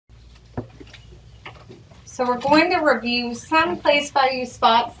So we're going to review some place value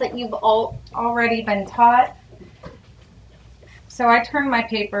spots that you've already been taught. So I turned my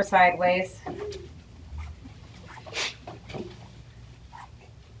paper sideways.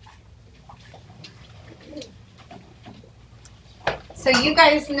 So you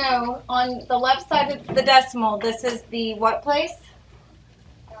guys know on the left side of the decimal, this is the what place?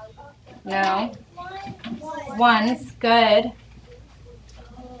 No. Ones, good.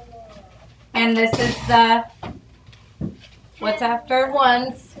 And this is the, what's after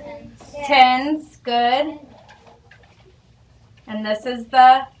ones? Tens, good. And this is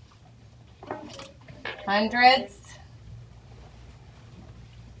the hundreds.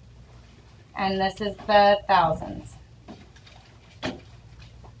 And this is the thousands.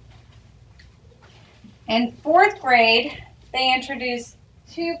 In 4th grade, they introduced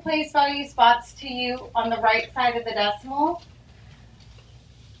 2 place value spots to you on the right side of the decimal.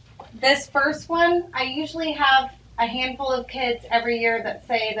 This first one, I usually have a handful of kids every year that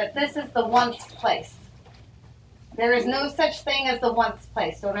say that this is the ones place. There is no such thing as the once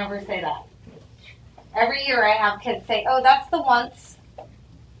place. Don't ever say that. Every year I have kids say, oh, that's the once.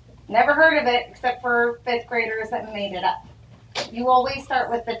 Never heard of it except for 5th graders that made it up. You always start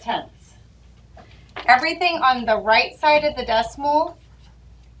with the tenths. Everything on the right side of the decimal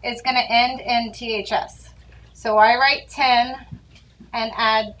is going to end in THS. So I write 10 and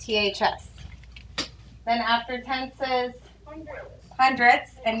add THS. Then after tenths is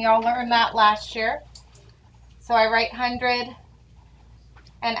hundreds, and y'all learned that last year. So I write 100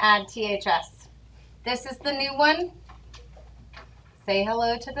 and add THS. This is the new one. Say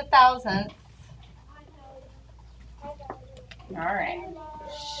hello to the thousandths. All right.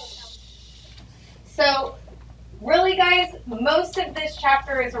 So really, guys, most of this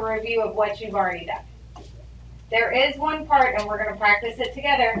chapter is a review of what you've already done. There is one part, and we're going to practice it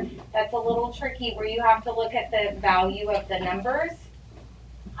together, that's a little tricky where you have to look at the value of the numbers.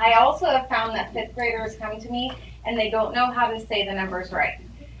 I also have found that 5th graders come to me and they don't know how to say the numbers right.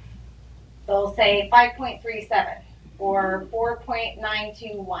 They'll say 5.37 or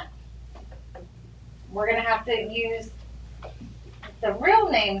 4.921. We're going to have to use the real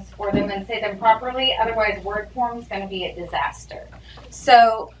names for them and say them properly, otherwise word form is going to be a disaster.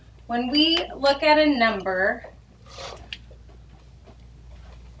 So when we look at a number,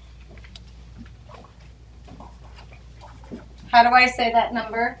 how do I say that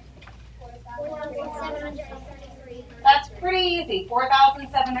number? 4,733. That's pretty easy,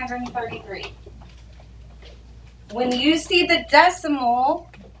 4,733. When you see the decimal,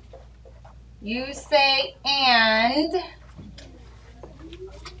 you say and,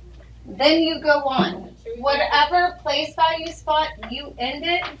 then you go on. Whatever place value spot you end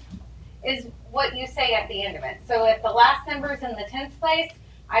it is what you say at the end of it. So if the last number is in the tenths place,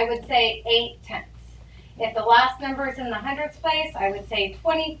 I would say 8 tenths. If the last number is in the hundredths place, I would say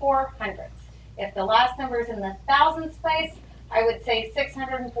 24 hundredths. If the last number is in the thousandths place, I would say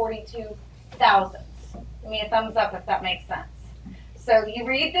 642 thousandths. Give me a thumbs up if that makes sense. So you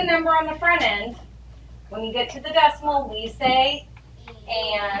read the number on the front end. When you get to the decimal, we say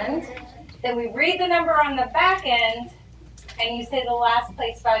and. Then we read the number on the back end, and you say the last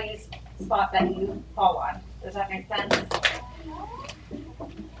place value spot that you fall on. Does that make sense?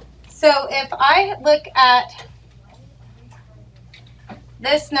 So if I look at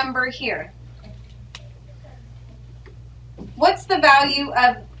this number here, what's the value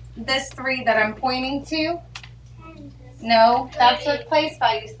of this 3 that I'm pointing to? No, that's a place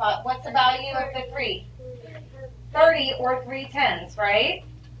value spot. What's the value of the 3? 30 or 3 tens, right?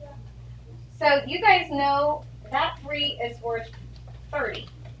 So you guys know that 3 is worth 30.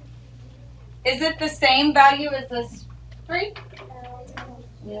 Is it the same value as this 3?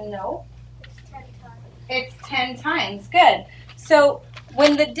 No. It's 10 times. Good. So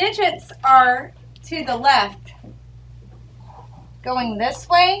when the digits are to the left, going this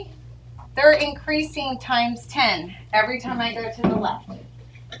way, they're increasing times 10 every time I go to the left.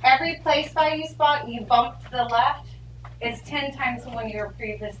 Every place value spot you bump to the left is 10 times the one you were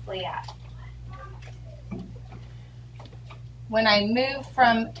previously at. When I move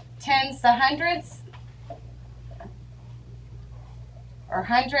from tens to hundreds, or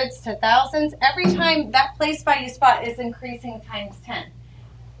hundreds to thousands, every time that place value spot is increasing times 10.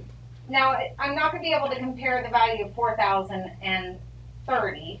 Now, I'm not going to be able to compare the value of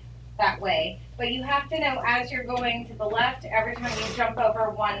 4,030 that way, but you have to know as you're going to the left, every time you jump over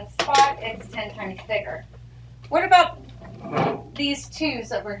one spot, it's 10 times bigger. What about these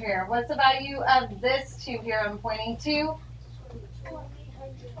 2's over here? What's the value of this 2 here I'm pointing to?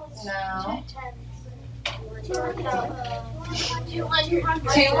 No. 200.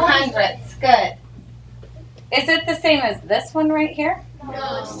 200s. Good. Is it the same as this one right here?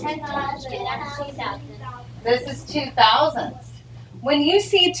 No, it's 10,000. That's 2,000. This is 2,000ths. When you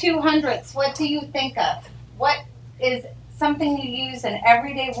see 200ths, what do you think of? What is something you use in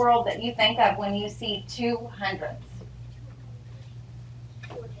everyday world that you think of when you see 200ths?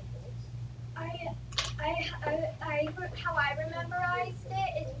 How I memorized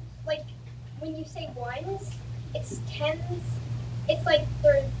it is like when you say ones, it's tens. It's like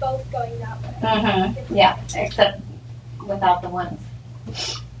they're both going that way. Yeah, except without the ones.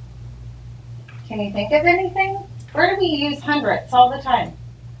 Can you think of anything? Where do we use hundredths all the time?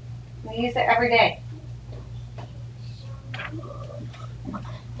 We use it every day.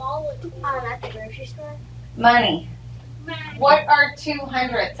 At the grocery store. Money. What are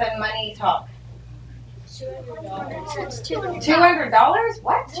 200ths in money talk? $200?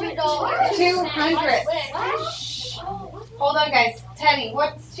 What? $2. 200. Hold on, guys. Teddy,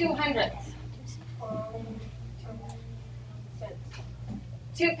 what's 200ths?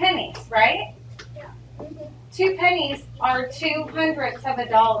 2 pennies, right? 2 pennies are 200ths of a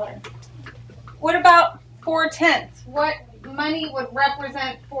dollar. What about 4/10? What money would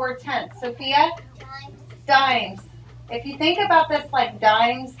represent 4/10? Sophia? Dimes. If you think about this like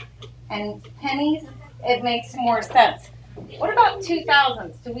dimes and pennies, it makes more sense. What about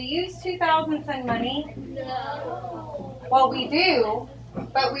 2,000ths? Do we use 2,000ths in money? No. Well, we do,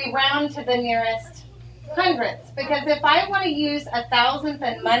 but we round to the nearest hundredths. Because if I want to use 1,000th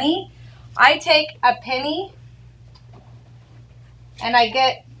in money, I take a penny and I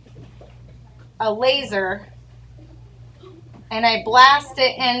get a laser and I blast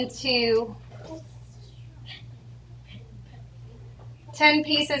it into 10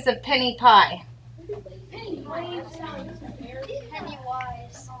 pieces of penny pie.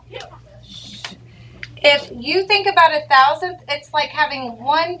 If you think about 1,000th, it's like having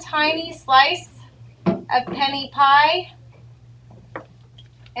one tiny slice of penny pie.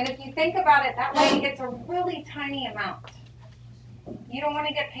 And if you think about it that way, it's a really tiny amount. You don't want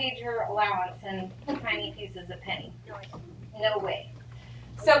to get paid your allowance in tiny pieces of penny. No way.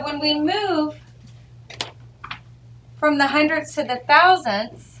 So when we move from the hundredths to the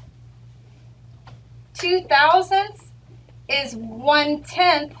thousandths, 2,000ths is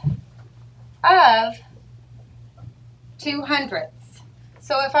 1/10 of 200ths.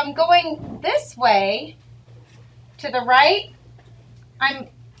 So if I'm going this way to the right, I'm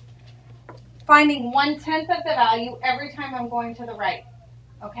finding 1/10 of the value every time I'm going to the right.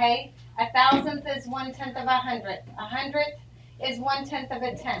 Okay? 1,000th is 1/10 of 100th. 100th is 1/10 of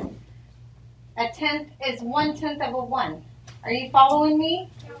a 10th. A 10th is 1/10 of a 1. Are you following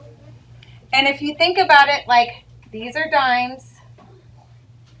me? And if you think about it like these are dimes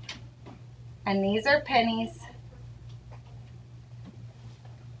and these are pennies,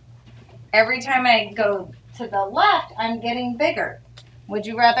 every time I go to the left, I'm getting bigger. Would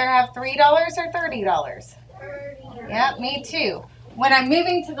you rather have $3 or $30? Yeah, me too. When I'm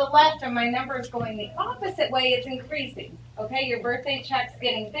moving to the left and my number is going the opposite way, it's increasing. Okay, your birthday check's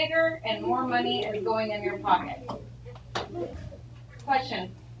getting bigger and more money is going in your pocket.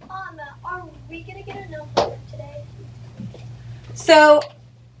 Question? Are we gonna get a number today? So,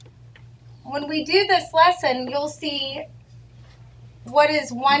 when we do this lesson, you'll see what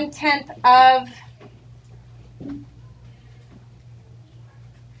is 1/10 of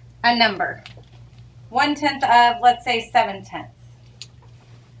a number. 1/10 of, let's say, 7/10.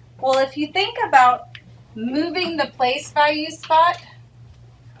 Well, if you think about moving the place value spot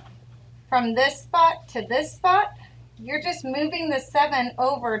from this spot to this spot, you're just moving the 7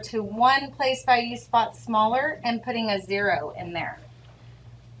 over to one place value spot smaller and putting a 0 in there.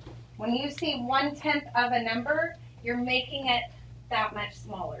 When you see 1/10 of a number, you're making it that much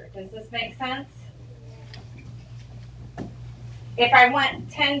smaller. Does this make sense? If I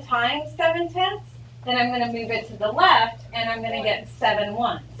want 10 times 7/10, then I'm going to move it to the left and I'm going to get 7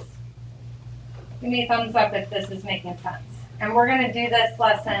 ones. Give me a thumbs up if this is making sense. And we're going to do this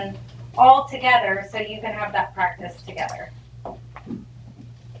lesson all together so you can have that practice together.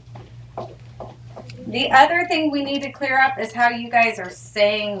 The other thing we need to clear up is how you guys are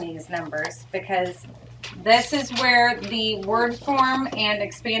saying these numbers, because this is where the word form and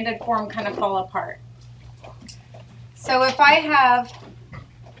expanded form kind of fall apart. So if I have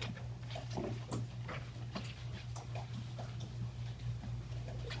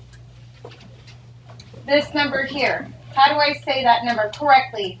this number here, how do I say that number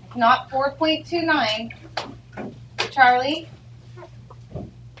correctly? Not 4.29. Charlie?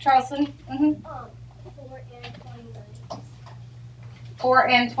 Charleston? 4 and 29. 4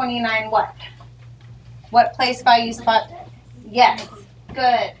 and 29 what? What place value spot? Yes.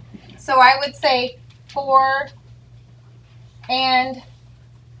 Good. So I would say 4 and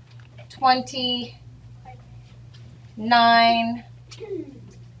 29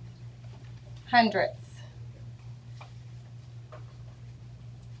 hundredths.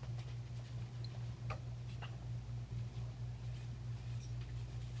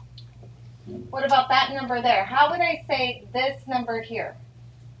 What about that number there? How would I say this number here?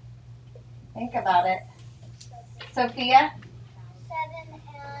 Think about it. Sophia? 7 and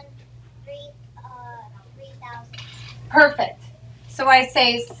 3,000. Perfect. So I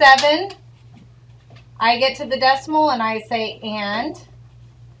say 7. I get to the decimal and I say and.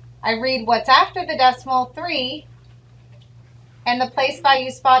 I read what's after the decimal, 3. And the place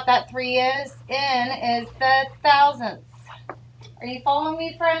value spot that 3 is in is the thousandths. Are you following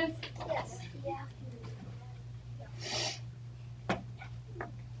me, friends? Yes. Yeah.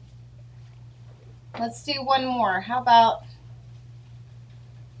 Let's do one more. How about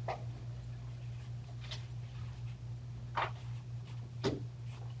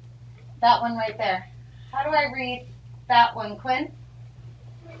that one right there? How do I read that one, Quinn?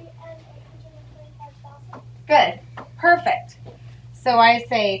 3 and 825,000. Good. Perfect. So I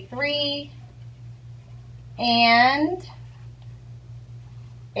say 3 and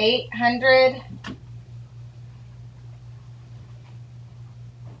 800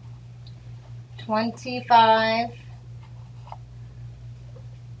 25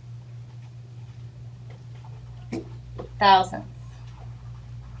 thousandths.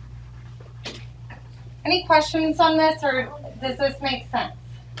 Any questions on this, or does this make sense?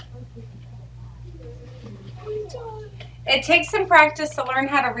 It takes some practice to learn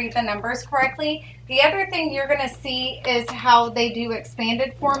how to read the numbers correctly. The other thing you're going to see is how they do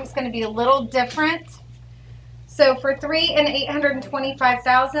expanded form. It's going to be a little different. So for 3 and 825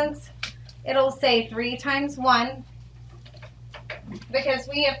 thousandths, it'll say 3 times 1, because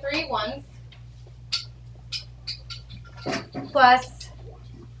we have 3 ones, plus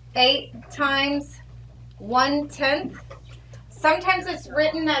 8 times 1/10. Sometimes it's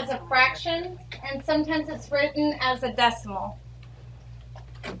written as a fraction, and sometimes it's written as a decimal.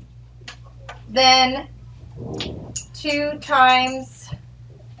 Then 2 times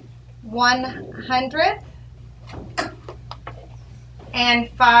 100th, and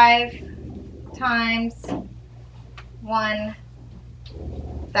 5 times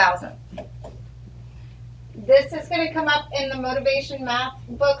 1,000. This is going to come up in the motivation math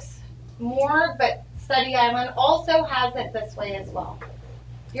books more, but Study Island also has it this way as well.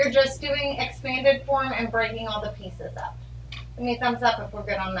 You're just doing expanded form and breaking all the pieces up. Give me a thumbs up if we're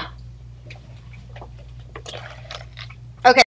good on that.